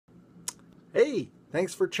Hey,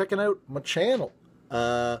 thanks for checking out my channel.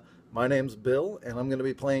 My name's Bill, and I'm going to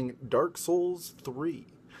be playing Dark Souls 3.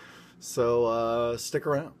 So, stick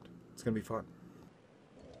around. It's going to be fun.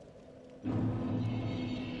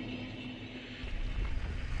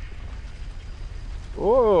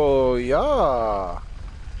 Oh, yeah.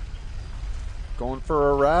 Going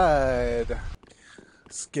for a ride.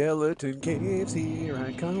 Skeleton caves, here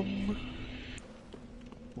I come.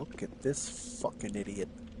 Look at this fucking idiot.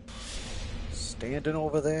 Standing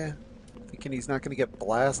over there, thinking he's not going to get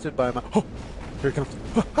blasted by my... Oh! Here he comes.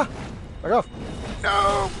 Back off!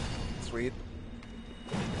 No! Sweet.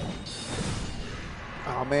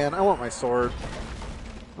 Oh, man, I want my sword.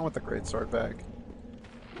 I want the great sword back.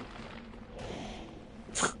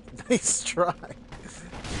 Nice try.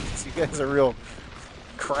 You guys are real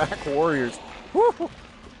crack warriors. Woo!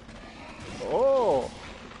 Oh!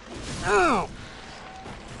 Ow!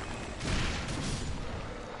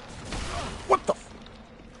 What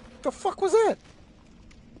the fuck was that?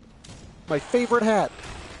 My favorite hat.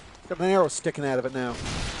 Got an arrow sticking out of it now.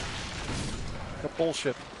 That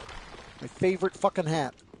bullshit. My favorite fucking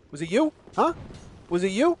hat. Was it you? Huh? Was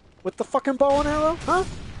it you? With the fucking bow and arrow? Huh?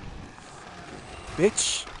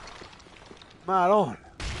 Bitch. Not on.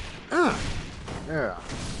 Yeah.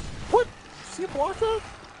 What? See him block that?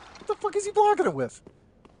 What the fuck is he blocking it with?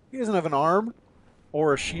 He doesn't have an arm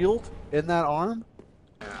or a shield in that arm.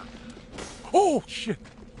 Yeah. Oh shit!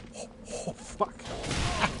 Oh fuck!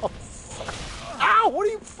 Ow! Fuck. Ow! What are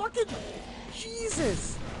you fucking?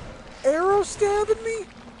 Jesus! Arrow stabbing me?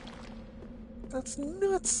 That's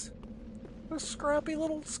nuts! What a scrappy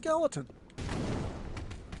little skeleton.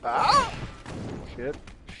 Ah! Shit!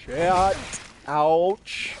 Shit!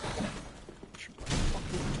 Ouch!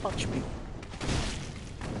 Fucking touch me!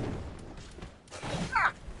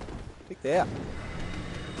 Ah! Take that!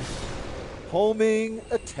 Homing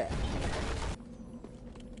attack.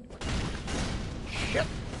 Shit!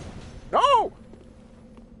 No!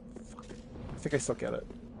 Fuck. I think I still get it.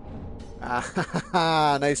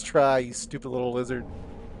 Ah, nice try, you stupid little lizard.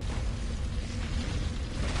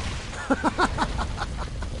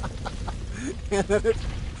 And then it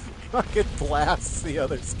fucking blasts the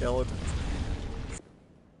other skeletons.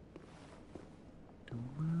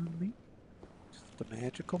 Don't mind me. Just the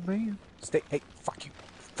magical man. Stay. Hey, fuck you.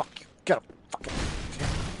 Fuck you. Get him. Fucking.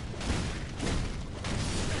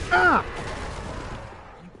 Ah!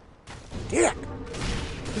 You dick!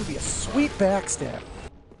 It's gonna be a sweet backstab.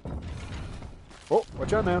 Oh,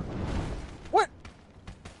 watch out now. What?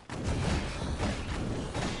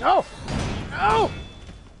 No! No!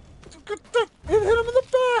 It hit him in the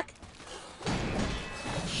back!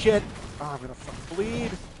 Shit. Oh, I'm gonna fucking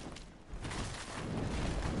bleed.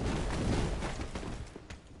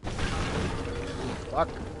 Fuck.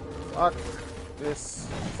 Fuck. This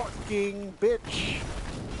fucking bitch.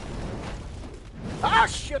 Ah,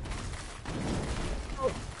 shit!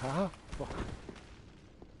 Oh. Ah, fuck.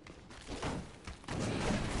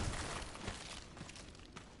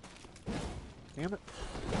 Damn it.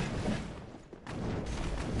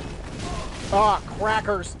 Ah,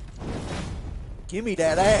 crackers! Give me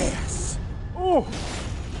that ass! Ooh!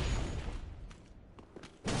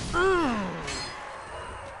 Yeah.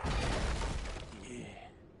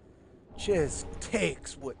 Chezz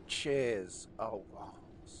takes what Chezz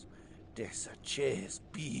wants. There's a Chezz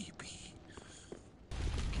baby.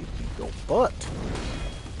 Give me your butt.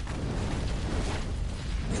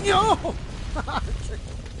 No! Ah!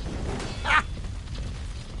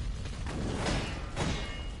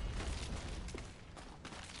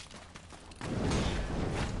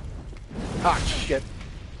 Ah, shit.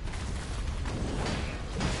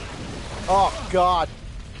 Oh, God.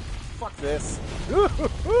 Fuck this.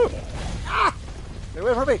 Ah! Stay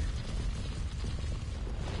away from me.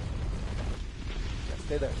 Yeah,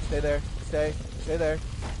 stay there. Stay there. Stay there.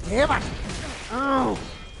 Damn it! Oh!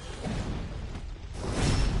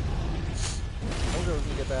 I wonder if we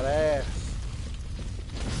can get that ass.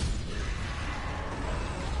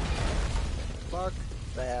 Fuck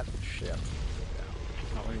that shit.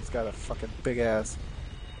 Oh, he's got a fucking big ass.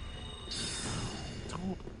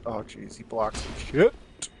 Don't. Oh, jeez, he blocks me. Shit.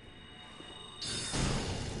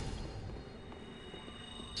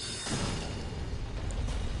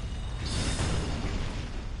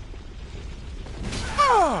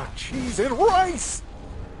 Ah, cheese and rice.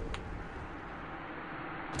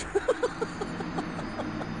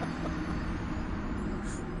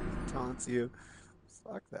 Taunts you.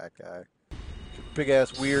 Fuck that guy. Big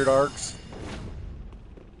ass weird arcs.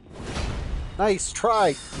 Nice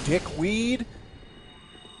try, dickweed.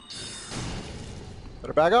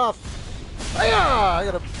 Better back off. Ah, I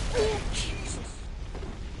gotta. Oh, Jesus.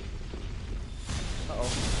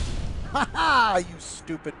 Haha, you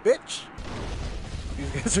stupid bitch! These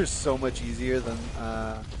guys are so much easier than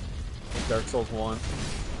Dark Souls 1.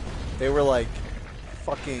 They were like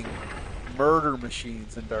fucking murder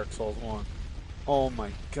machines in Dark Souls 1. Oh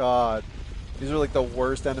my god. These are like the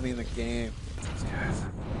worst enemy in the game. These guys.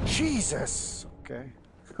 Jesus! Okay.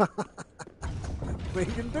 What are you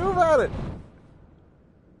gonna do about it?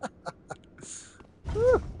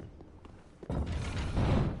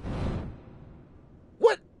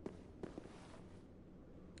 What?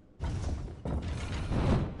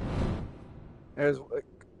 There's.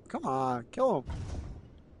 Come on, kill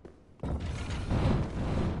him.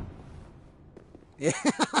 Yeah.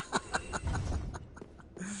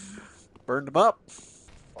 Burned him up.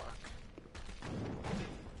 Fuck.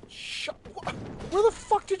 Shut. Where the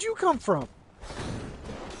fuck did you come from?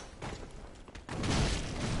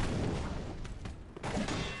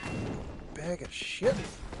 Bag of shit.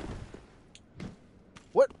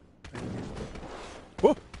 What?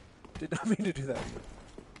 Whoa! Did not mean to do that.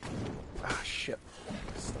 Ah, shit.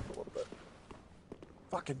 Stuck a little bit.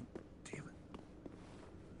 Fucking damn it.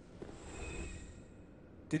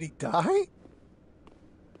 Did he die?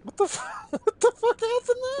 What the what the fuck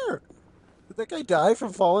happened there? Did that guy die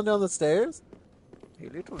from falling down the stairs? Hey,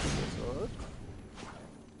 little lizard.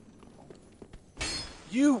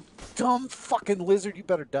 You dumb fucking lizard, you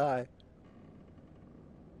better die.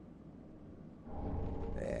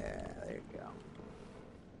 Yeah, there you go.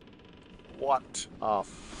 What a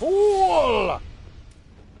fool!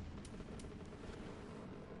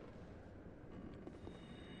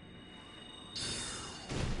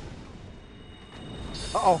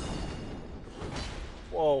 Uh-oh.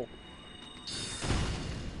 Whoa.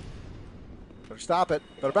 Better stop it.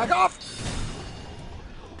 Better back off!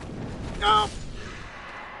 No!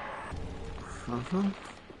 Uh-huh.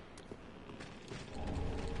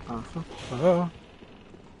 Uh-huh. Uh-huh.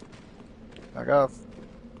 Back off.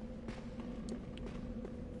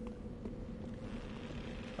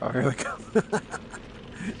 Oh, here they come.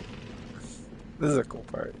 This is a cool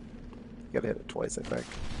part. You gotta hit it twice, I think.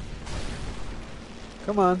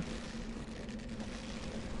 Come on.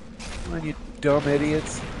 Come on, you dumb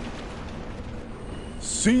idiots.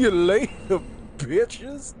 See you later,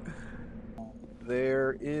 bitches.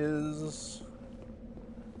 There is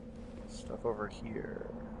stuff over here.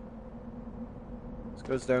 This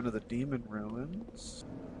goes down to the demon ruins.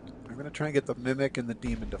 I'm gonna try and get the mimic and the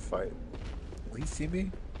demon to fight. Will he see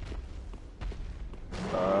me?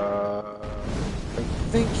 I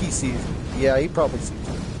think he sees me. Yeah, he probably sees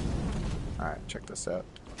me. Alright, check this out.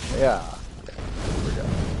 Yeah. Okay, here we go.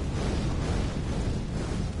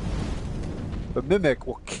 The mimic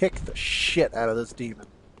will kick the shit out of this demon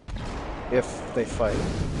if they fight.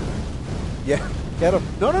 Yeah, get him.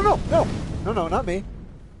 No, no, no, no. No, no, not me.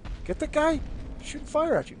 Get the guy shooting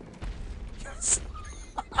fire at you. Yes.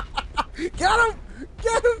 Get him!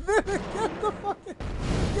 Get him, mimic! Get the fucking...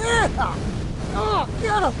 Yeah! Oh,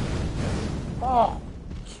 get him! Oh,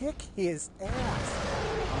 kick his ass.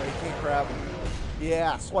 Oh, you can't grab him.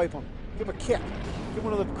 Yeah, swipe him. Give him a kick. Give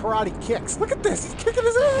him one of the karate kicks. Look at this. He's kicking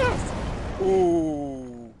his ass.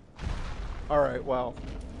 Ooh. All right, well,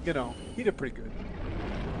 you know, he did pretty good.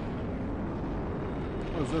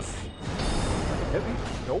 What is this? Hit me?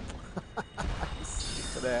 Nope.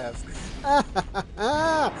 Stupid ass.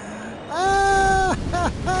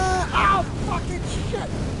 Ow, fucking shit.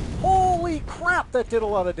 Holy crap, that did a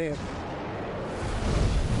lot of damage.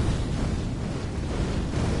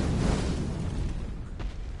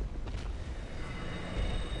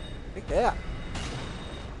 Take that.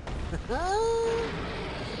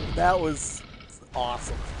 That was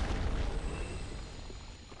awesome.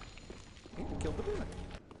 He killed the demon.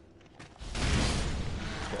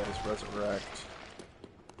 Guys, resurrect.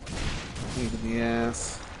 Pain in the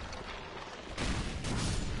ass.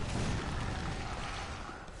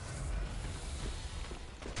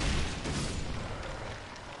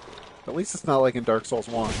 At least it's not like in Dark Souls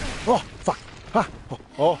 1. Oh, fuck. Ha.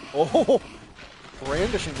 Oh, oh, oh.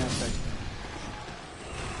 Brandishing that thing.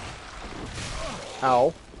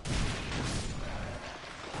 Ow.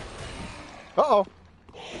 Uh-oh.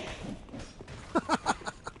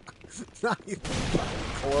 Not even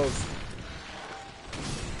close.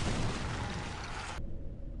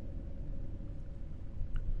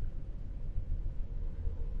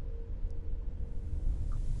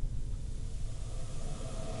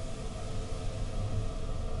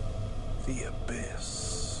 The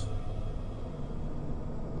abyss.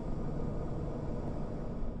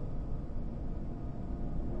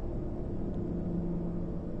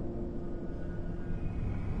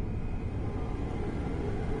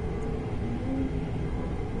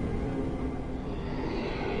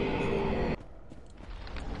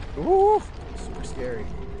 Ooh, super scary.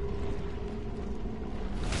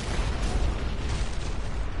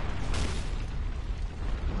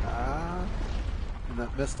 Ah, and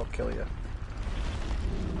that mist will kill you.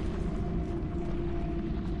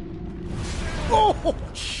 Oh,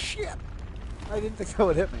 shit! I didn't think that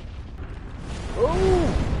would hit me. Oh!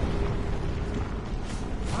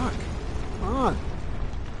 Fuck. Come on.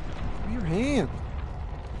 Give me your hand.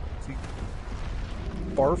 Is he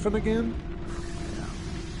barfing again? Yeah.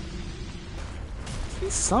 Is he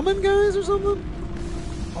summon guys or something?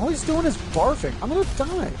 All he's doing is barfing. I'm gonna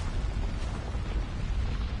die.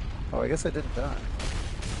 Oh, I guess I didn't die.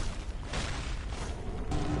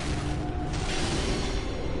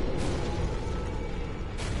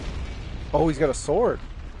 Oh, he's got a sword.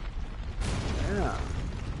 Yeah.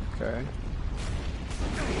 Okay.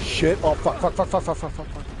 Shit. Oh, fuck.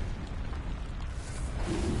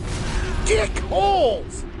 Dick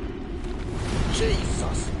holes!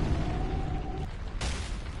 Jesus.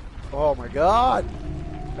 Oh, my God.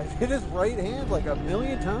 I've hit his right hand like a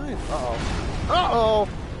million times. Uh-oh. Uh-oh.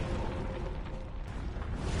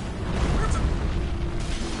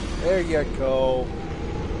 There you go.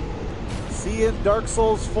 See you in Dark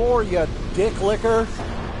Souls 4, you dick licker.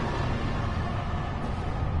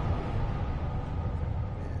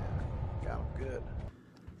 Yeah, got him good.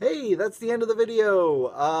 Hey, that's the end of the video.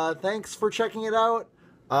 Thanks for checking it out.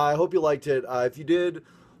 I hope you liked it. If you did,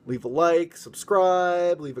 leave a like,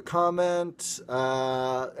 subscribe, leave a comment,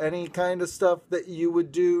 any kind of stuff that you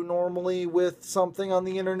would do normally with something on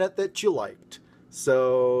the internet that you liked.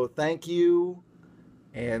 So thank you,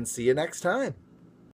 and see you next time.